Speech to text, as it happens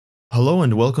Hello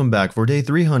and welcome back for day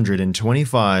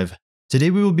 325. Today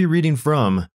we will be reading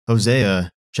from Hosea,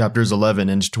 chapters 11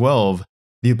 and 12,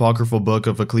 the apocryphal book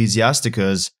of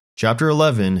Ecclesiasticus, chapter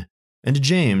 11, and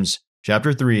James,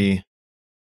 chapter 3.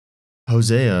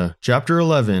 Hosea, chapter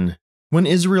 11. When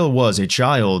Israel was a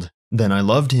child, then I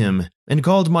loved him, and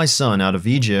called my son out of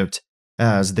Egypt.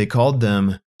 As they called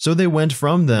them, so they went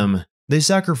from them. They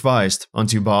sacrificed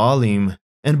unto Baalim,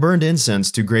 and burned incense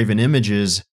to graven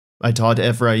images. I taught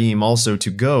Ephraim also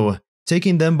to go,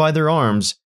 taking them by their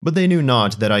arms, but they knew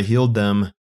not that I healed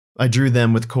them. I drew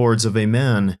them with cords of a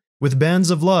man, with bands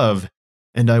of love,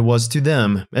 and I was to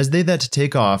them as they that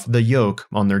take off the yoke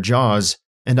on their jaws,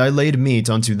 and I laid meat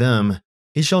unto them.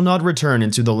 He shall not return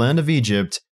into the land of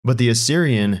Egypt, but the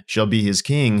Assyrian shall be his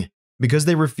king, because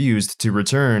they refused to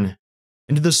return.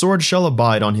 And the sword shall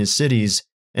abide on his cities,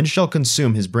 and shall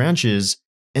consume his branches,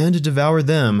 and devour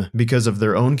them because of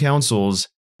their own counsels.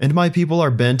 And my people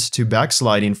are bent to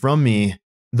backsliding from me.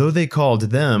 Though they called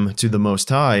them to the Most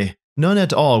High, none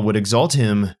at all would exalt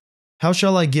him. How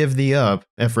shall I give thee up,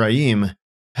 Ephraim?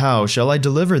 How shall I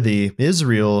deliver thee,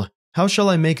 Israel? How shall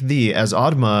I make thee as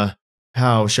Admah?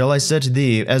 How shall I set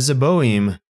thee as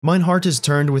Zeboim? Mine heart is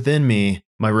turned within me,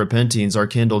 my repentings are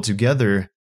kindled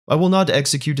together. I will not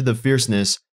execute the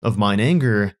fierceness of mine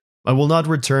anger. I will not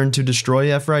return to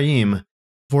destroy Ephraim.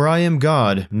 For I am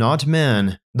God, not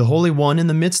man, the Holy One in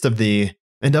the midst of thee,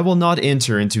 and I will not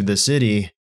enter into the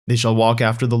city. They shall walk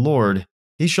after the Lord.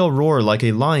 He shall roar like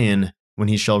a lion. When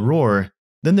he shall roar,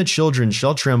 then the children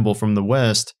shall tremble from the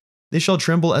west. They shall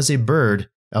tremble as a bird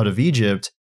out of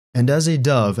Egypt, and as a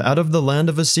dove out of the land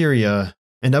of Assyria.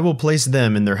 And I will place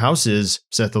them in their houses,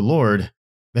 saith the Lord.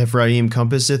 Ephraim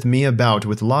compasseth me about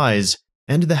with lies,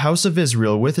 and the house of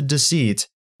Israel with deceit.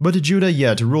 But Judah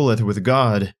yet ruleth with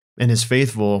God, and is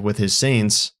faithful with his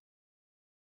saints.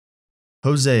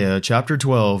 Hosea chapter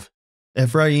 12.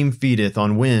 Ephraim feedeth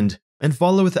on wind, and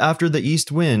followeth after the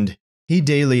east wind. He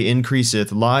daily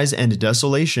increaseth lies and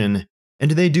desolation,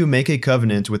 and they do make a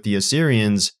covenant with the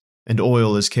Assyrians, and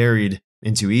oil is carried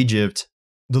into Egypt.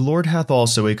 The Lord hath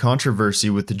also a controversy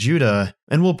with Judah,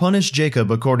 and will punish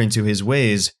Jacob according to his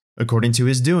ways, according to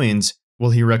his doings will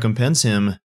he recompense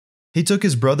him. He took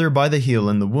his brother by the heel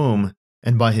in the womb,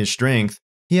 and by his strength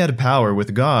he had power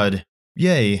with God.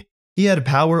 Yea, he had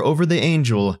power over the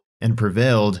angel, and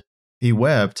prevailed. He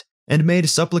wept, and made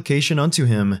supplication unto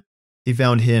him. He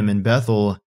found him in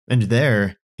Bethel, and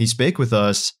there he spake with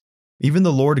us. Even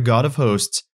the Lord God of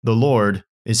hosts, the Lord,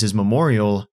 is his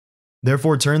memorial.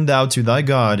 Therefore turn thou to thy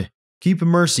God, keep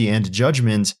mercy and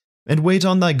judgment, and wait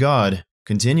on thy God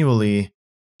continually.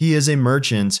 He is a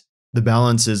merchant, the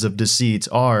balances of deceit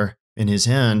are in his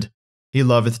hand. He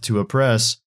loveth to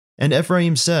oppress. And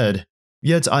Ephraim said,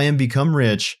 Yet I am become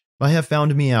rich, I have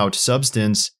found me out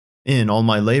substance. In all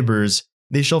my labors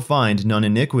they shall find none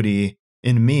iniquity,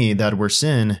 in me that were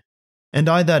sin. And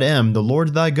I that am the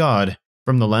Lord thy God,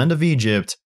 from the land of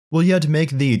Egypt, will yet make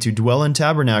thee to dwell in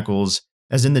tabernacles,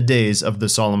 as in the days of the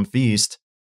solemn feast.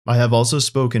 I have also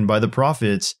spoken by the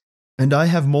prophets, and I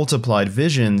have multiplied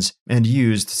visions, and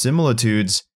used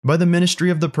similitudes, by the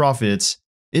ministry of the prophets.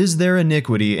 Is there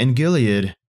iniquity in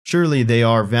Gilead? Surely they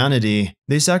are vanity.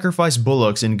 They sacrifice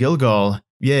bullocks in Gilgal.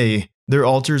 Yea, their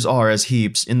altars are as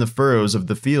heaps in the furrows of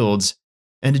the fields.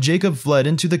 And Jacob fled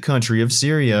into the country of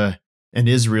Syria, and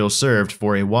Israel served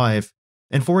for a wife.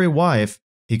 And for a wife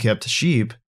he kept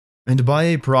sheep. And by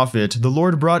a prophet the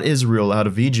Lord brought Israel out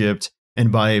of Egypt,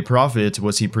 and by a prophet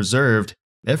was he preserved.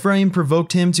 Ephraim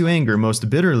provoked him to anger most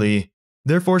bitterly.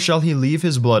 Therefore shall he leave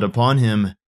his blood upon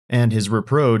him, and his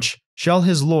reproach shall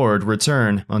his Lord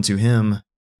return unto him.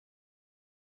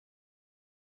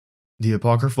 The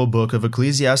apocryphal book of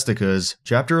Ecclesiasticus,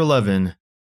 chapter 11.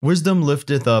 Wisdom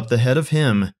lifteth up the head of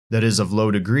him that is of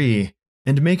low degree,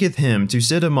 and maketh him to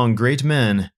sit among great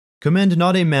men. Commend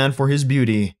not a man for his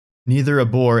beauty, neither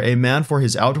abhor a man for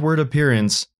his outward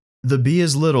appearance. The bee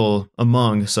is little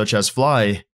among such as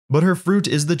fly, but her fruit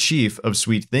is the chief of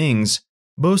sweet things.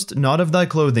 Boast not of thy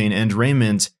clothing and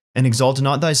raiment, and exalt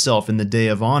not thyself in the day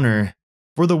of honor.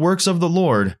 For the works of the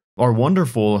Lord are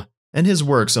wonderful, and his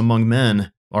works among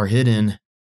men are hidden.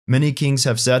 Many kings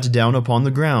have sat down upon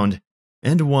the ground,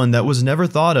 and one that was never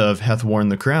thought of hath worn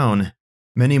the crown.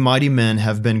 Many mighty men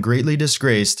have been greatly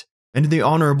disgraced, and the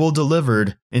honorable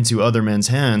delivered into other men's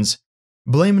hands.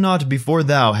 Blame not before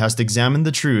thou hast examined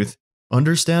the truth.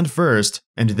 Understand first,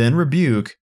 and then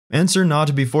rebuke. Answer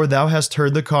not before thou hast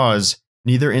heard the cause,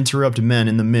 neither interrupt men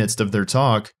in the midst of their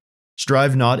talk.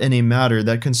 Strive not in a matter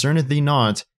that concerneth thee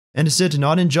not, and sit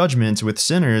not in judgment with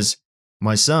sinners.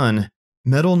 My son,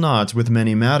 meddle not with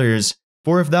many matters,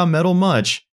 for if thou meddle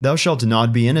much, thou shalt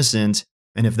not be innocent.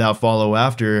 And if thou follow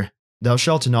after, thou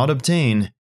shalt not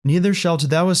obtain, neither shalt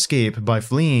thou escape by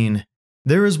fleeing.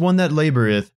 There is one that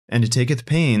laboureth, and taketh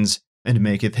pains, and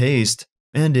maketh haste,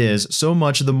 and is so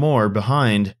much the more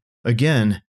behind.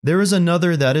 Again, there is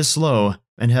another that is slow,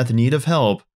 and hath need of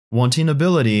help, wanting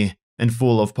ability, and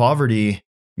full of poverty.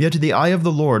 Yet the eye of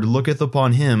the Lord looketh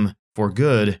upon him for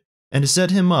good, and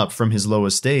set him up from his low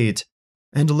estate,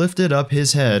 and lifted up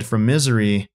his head from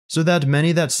misery, so that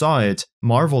many that saw it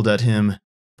marveled at him.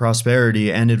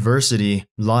 Prosperity and adversity,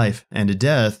 life and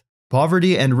death,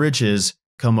 poverty and riches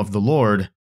come of the Lord.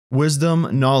 Wisdom,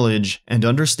 knowledge, and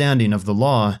understanding of the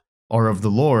law are of the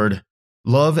Lord.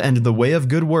 Love and the way of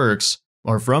good works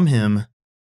are from him.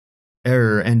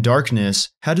 Error and darkness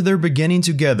had their beginning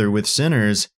together with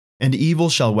sinners, and evil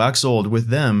shall wax old with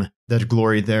them that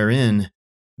glory therein.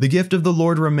 The gift of the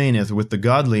Lord remaineth with the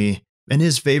godly, and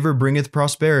his favor bringeth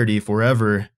prosperity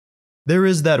forever. There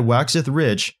is that waxeth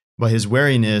rich by his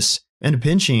wariness and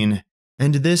pinching,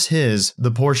 and this his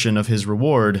the portion of his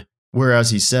reward,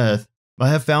 whereas he saith, I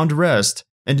have found rest,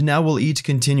 and now will eat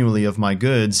continually of my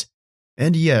goods.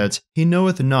 And yet he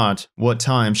knoweth not what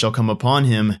time shall come upon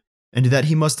him, and that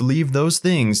he must leave those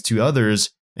things to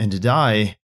others, and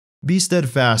die. Be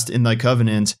steadfast in thy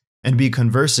covenant, and be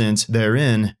conversant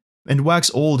therein, and wax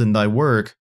old in thy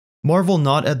work. Marvel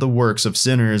not at the works of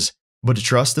sinners, but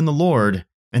trust in the Lord,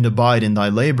 and abide in thy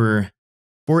labor.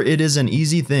 For it is an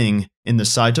easy thing, in the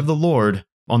sight of the Lord,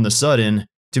 on the sudden,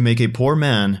 to make a poor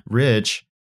man rich.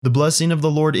 The blessing of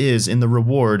the Lord is in the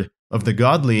reward of the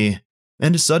godly,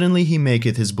 and suddenly he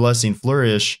maketh his blessing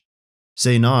flourish.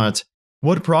 Say not,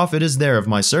 what profit is there of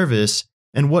my service,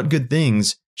 and what good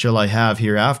things shall I have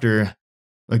hereafter?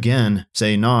 Again,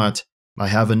 say not, I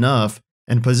have enough,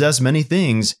 and possess many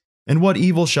things, and what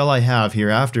evil shall I have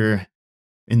hereafter?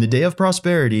 In the day of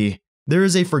prosperity there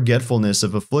is a forgetfulness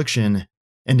of affliction,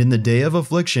 and in the day of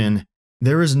affliction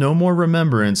there is no more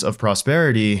remembrance of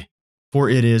prosperity. For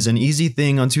it is an easy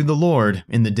thing unto the Lord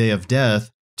in the day of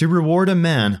death to reward a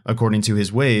man according to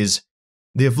his ways.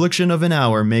 The affliction of an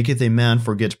hour maketh a man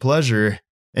forget pleasure,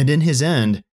 and in his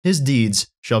end his deeds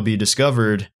shall be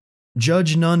discovered.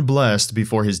 Judge none blessed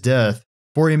before his death,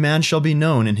 for a man shall be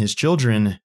known in his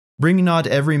children. Bring not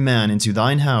every man into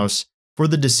thine house, for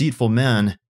the deceitful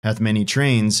man hath many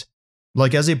trains.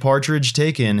 Like as a partridge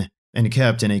taken and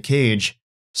kept in a cage,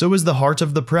 so is the heart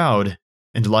of the proud,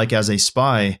 and like as a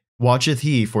spy watcheth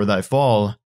he for thy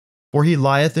fall. For he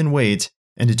lieth in wait,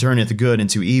 and turneth good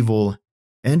into evil,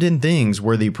 and in things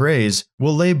worthy praise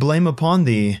will lay blame upon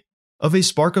thee. Of a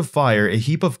spark of fire a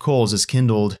heap of coals is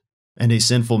kindled, and a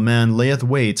sinful man layeth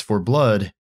wait for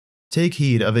blood. Take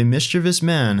heed of a mischievous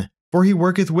man, for he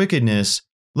worketh wickedness,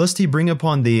 lest he bring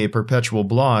upon thee a perpetual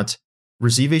blot.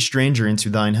 Receive a stranger into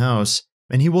thine house,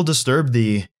 and he will disturb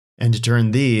thee, and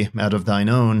turn thee out of thine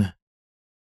own.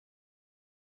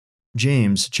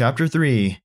 James chapter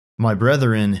 3. My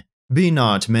brethren, be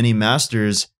not many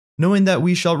masters, knowing that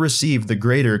we shall receive the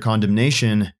greater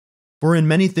condemnation. For in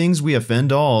many things we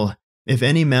offend all. If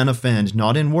any man offend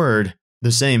not in word,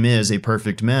 the same is a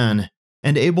perfect man,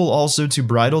 and able also to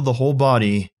bridle the whole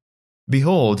body.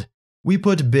 Behold, we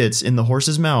put bits in the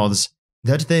horses' mouths,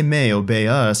 that they may obey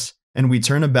us, and we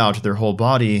turn about their whole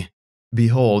body.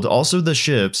 Behold also the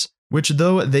ships, which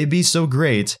though they be so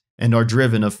great, and are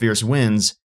driven of fierce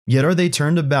winds, yet are they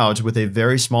turned about with a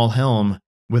very small helm,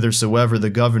 whithersoever the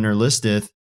governor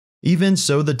listeth. Even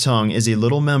so the tongue is a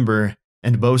little member,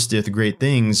 and boasteth great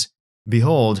things.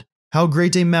 Behold, how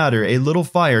great a matter a little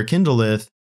fire kindleth!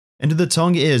 And the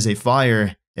tongue is a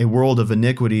fire, a world of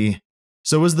iniquity.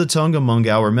 So is the tongue among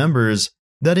our members,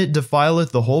 that it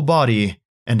defileth the whole body,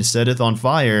 and setteth on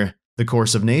fire the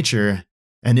course of nature,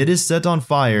 and it is set on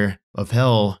fire of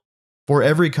hell. For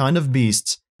every kind of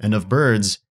beasts, and of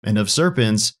birds, and of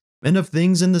serpents, and of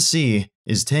things in the sea,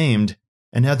 is tamed,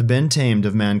 and hath been tamed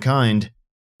of mankind.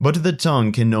 But the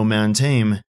tongue can no man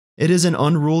tame. It is an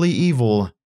unruly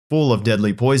evil, full of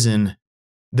deadly poison.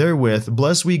 Therewith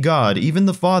bless we God, even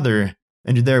the Father,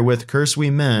 and therewith curse we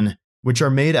men, which are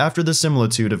made after the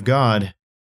similitude of God.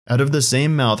 Out of the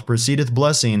same mouth proceedeth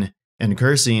blessing and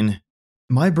cursing.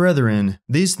 My brethren,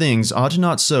 these things ought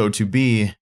not so to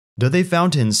be. Doth a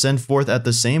fountain send forth at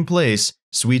the same place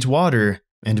sweet water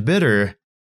and bitter?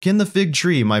 Can the fig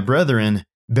tree, my brethren,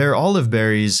 bear olive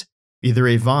berries, either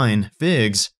a vine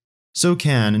figs? So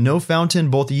can no fountain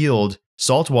both yield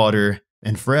salt water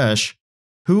and fresh.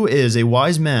 Who is a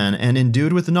wise man and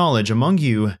endued with knowledge among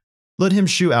you? Let him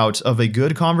shew out of a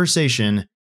good conversation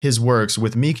his works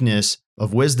with meekness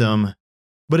of wisdom.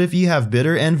 But if ye have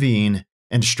bitter envying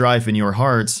and strife in your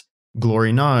hearts,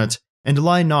 glory not, and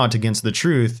lie not against the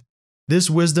truth. This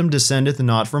wisdom descendeth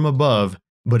not from above,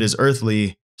 but is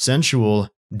earthly, sensual,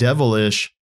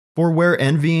 devilish. For where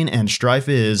envying and strife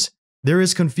is, there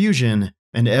is confusion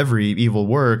and every evil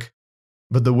work.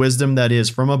 But the wisdom that is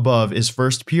from above is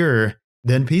first pure,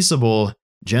 then peaceable,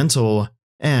 gentle,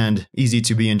 and easy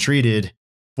to be entreated,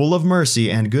 full of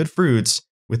mercy and good fruits,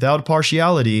 without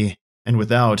partiality and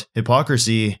without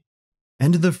hypocrisy.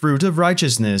 And the fruit of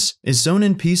righteousness is sown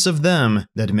in peace of them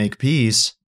that make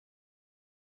peace.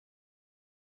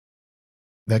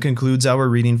 That concludes our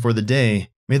reading for the day.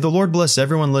 May the Lord bless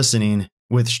everyone listening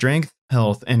with strength,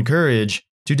 health, and courage,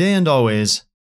 today and always.